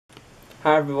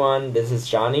Hi everyone, this is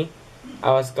Johnny. I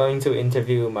was going to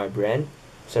interview my brand,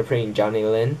 Supreme Johnny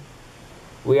Lin.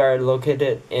 We are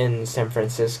located in San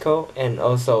Francisco and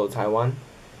also Taiwan.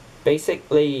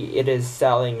 Basically, it is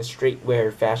selling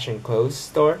streetwear fashion clothes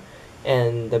store,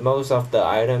 and the most of the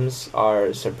items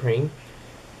are Supreme.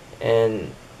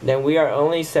 And then we are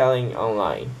only selling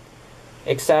online.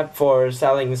 Except for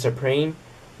selling Supreme,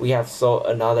 we have sold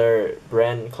another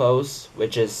brand clothes,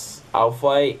 which is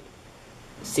Off-White,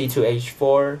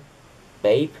 C2H4,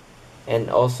 Bape, and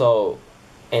also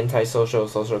Antisocial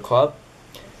Social Club.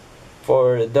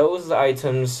 For those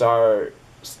items are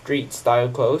street style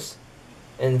clothes.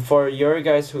 And for your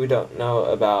guys who don't know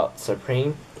about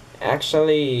Supreme,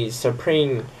 actually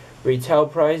Supreme retail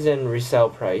price and resale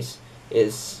price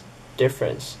is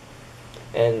different.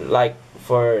 And like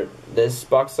for this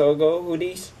box logo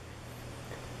hoodies,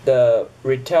 the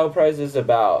retail price is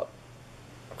about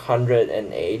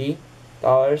 $180,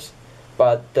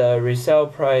 but the resale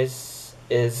price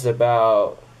is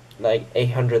about like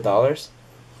 $800.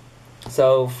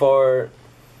 So for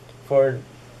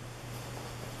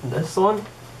this one,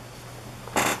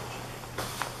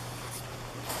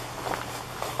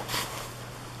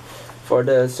 for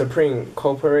the Supreme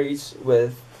cooperates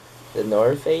with the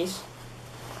North Face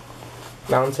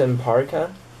Mountain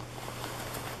Parka,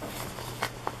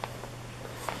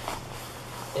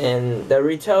 and the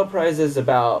retail price is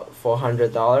about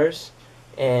 $400,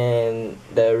 and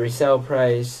the resale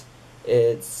price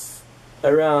is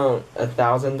around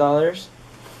 $1,000.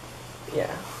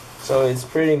 Yeah, so it's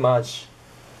pretty much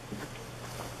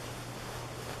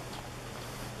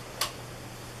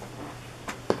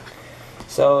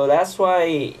so that's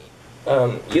why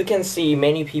you can see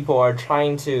many people are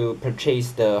trying to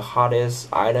purchase the hottest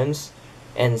items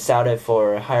and sell it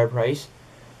for a higher price,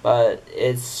 but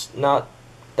it's not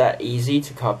that easy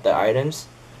to cop the items.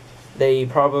 They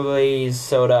probably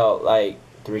sold out like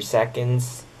 3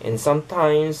 seconds, and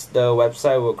sometimes the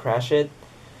website will crash it.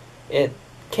 It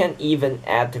can't even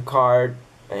add to cart,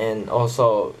 and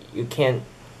also you can't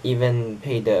even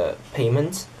pay the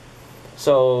payments.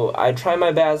 So I try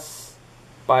my best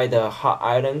buy the hot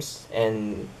items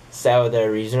and sell the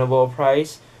reasonable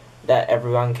price that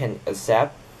everyone can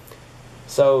accept.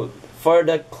 So for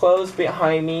the clothes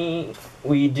behind me,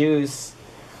 we do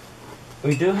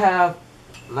have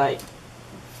like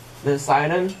this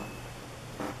item,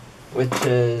 which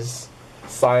is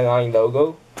Sideline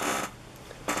logo,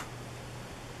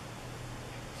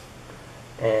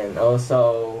 and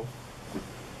also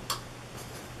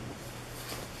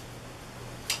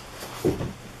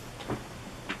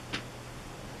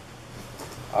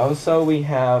we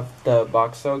have the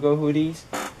box logo hoodies,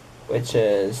 which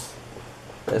is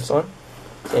this one,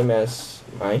 same as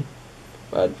mine,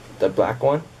 but the black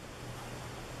one.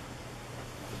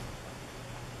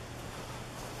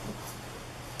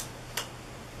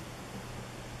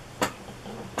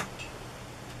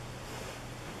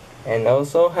 And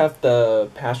also have the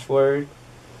password,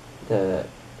 the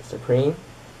Supreme.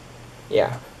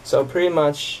 Yeah, so pretty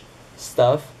much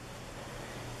stuff.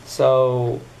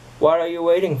 So what are you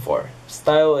waiting for?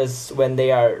 Style is when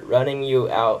they are running you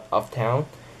out of town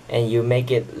and you make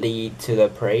it lead to the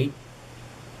parade.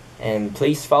 And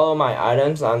please follow my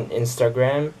items on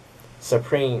Instagram,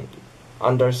 Supreme_Johnny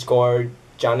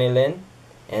Lin,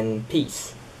 and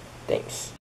peace. Thanks.